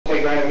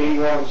item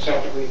E1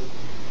 separately.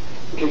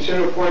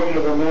 Consider appointment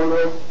of a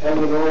member and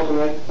an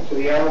alternate to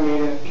the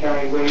Alameda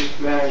County Waste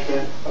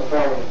Management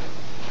Authority.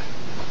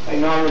 I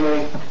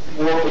nominate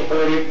Walter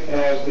Furtick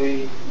as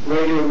the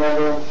regular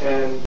member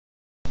and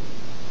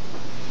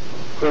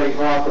Greg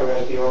Harper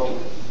as the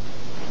alternate.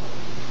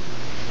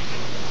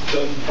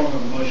 Doesn't form a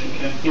motion,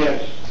 Ken?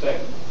 Yes.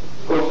 Second.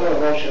 Well, it's not a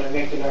motion. I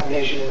make the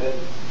nomination and then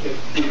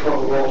if we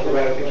call the roll for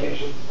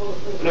ratification.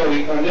 No,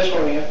 on this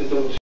one we have to do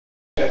it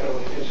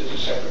separately because it's a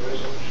separate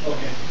resolution.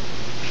 Okay.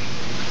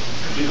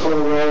 Could you call the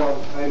roll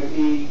on item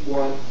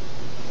E1?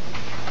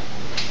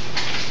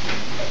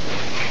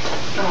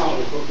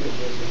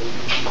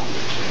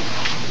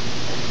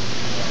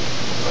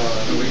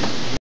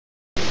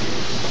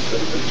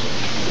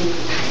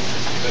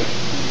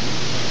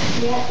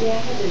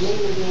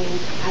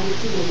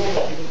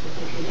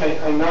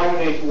 I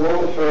nominate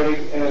Walter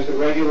Furtick as the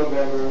regular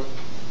member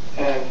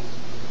and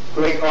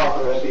Greg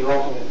Harper as the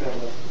alternate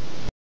member.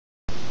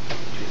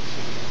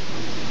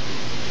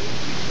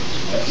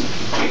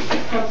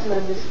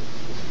 Councilmembers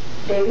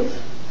Davis?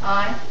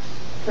 Aye.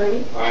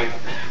 Furtick? Aye.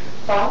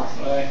 Fox?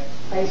 Aye.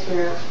 Vice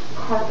Mayor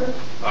Harper?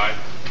 Aye.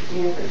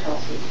 Mayor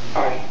Kachowski?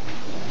 Aye.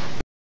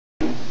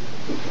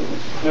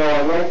 Now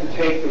I'd like to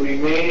take the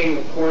remaining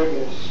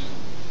appointments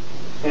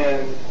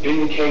and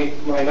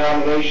indicate my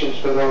nominations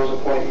for those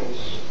appointments.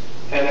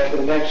 And at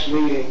the next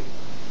meeting,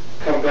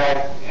 have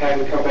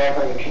it come back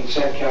on the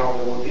consent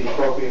calendar with the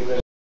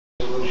appropriate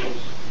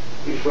resolutions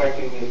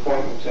reflecting the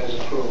appointments as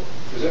approved.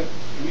 Is that,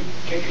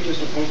 can't you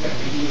just appoint that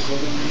meeting as well?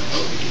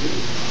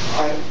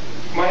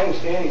 My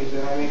understanding is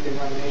that I make the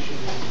nomination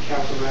and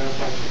council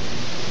ratifies it.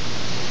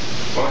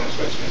 Fine,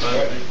 that's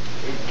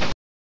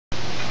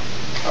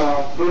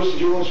Bruce,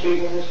 did you want to speak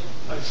on this?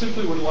 I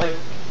simply would like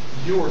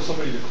you or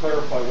somebody to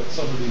clarify what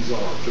some of these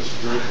are, just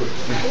very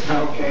quickly.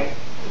 Okay.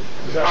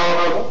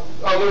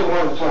 I'll do it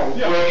one at a time.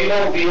 Yeah. Well, you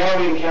know, the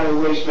Alameda County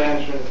Waste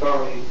Management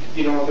Authority,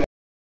 you know what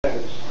that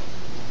is?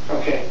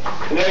 Okay.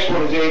 The next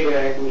one is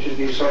ABAG, which is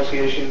the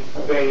Association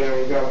of Bay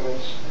Area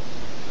Governments.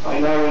 I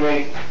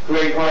nominate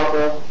Greg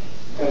Harper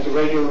as the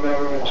regular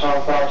member and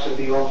Tom Fox as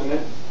the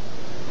alternate.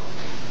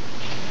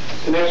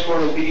 The next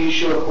one is the East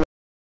Shore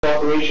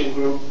Cooperation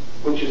Group,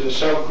 which is a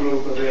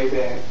subgroup of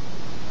ABAG.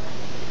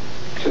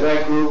 To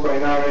that group, I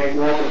nominate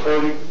Walter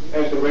Furtick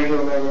as the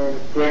regular member and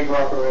Greg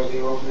Harper as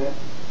the alternate.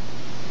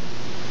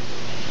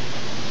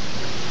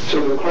 To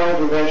the Crime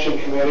Prevention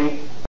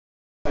Committee,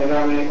 I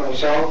nominate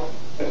myself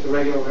as the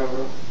regular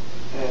member,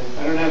 and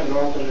I don't have an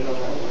alternate on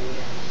that one.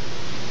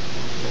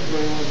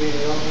 Anybody want to be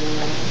the alternate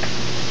on that?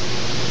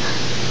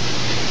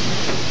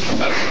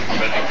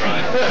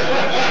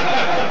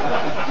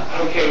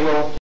 Okay,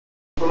 well,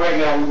 for right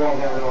now, we won't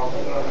have an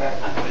alternate on that.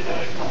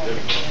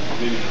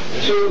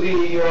 To the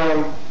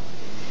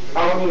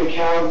Alameda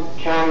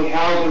County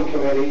Housing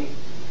Committee,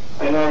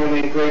 I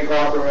nominate Greg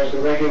Harper as the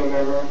regular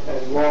member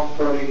and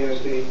Walter Furtick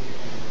as the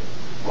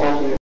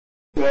alternate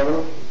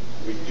member.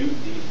 We do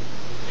need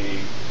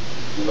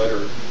a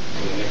letter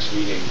for the next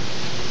meeting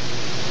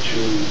to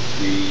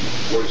the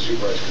Board of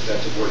Supervisors, because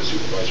that's a Board of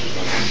Supervisors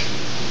nomination.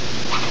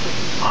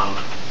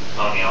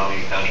 On the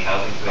Alameda County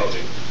Housing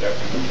Committee? That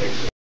takes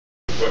it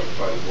appointed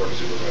by the Board of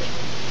Supervisors.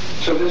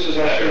 So this is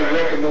actually a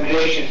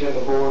recommendation to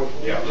the board.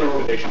 Yeah,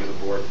 recommendation to the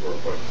board for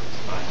appointment.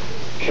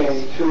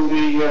 Okay, to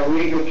the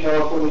League of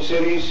California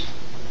Cities,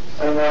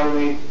 I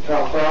nominate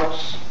Tom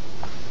Fox.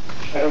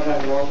 I don't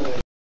have an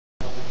alternate.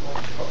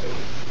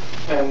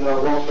 And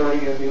Walt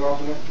Furtick as the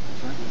alternate.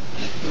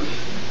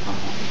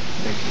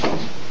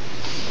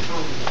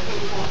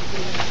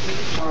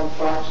 Tom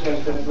Fox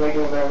as the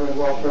regular member and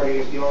Walt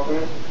Furtick as the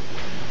alternate.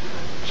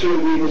 To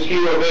the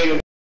Mosquito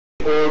Abatement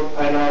Board,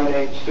 I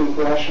nominate Stu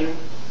Flashman.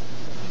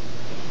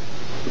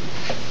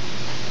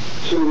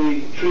 To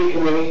the Tree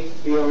Committee,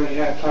 we already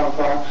have Tom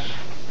Fox.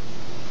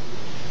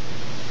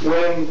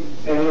 When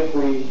and if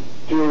we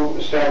do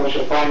establish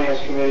a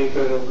finance committee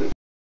for the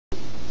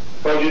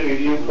budget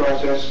review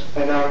process,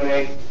 I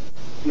nominate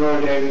Nora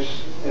Davis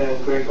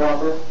and Greg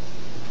Harper.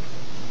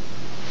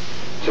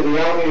 To the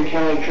Alameda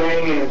County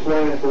Training and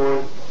Employment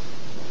Board,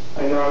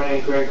 I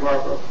nominate Greg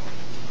Harper.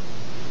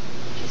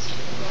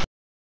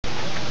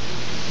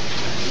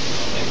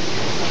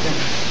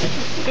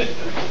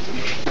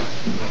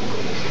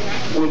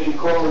 Would you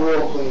call the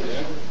roll,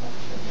 please?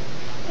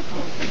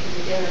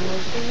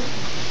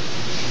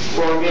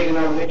 Well, we made the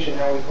nomination,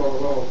 now we call the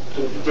roll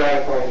to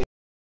ratify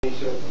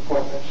these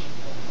appointments.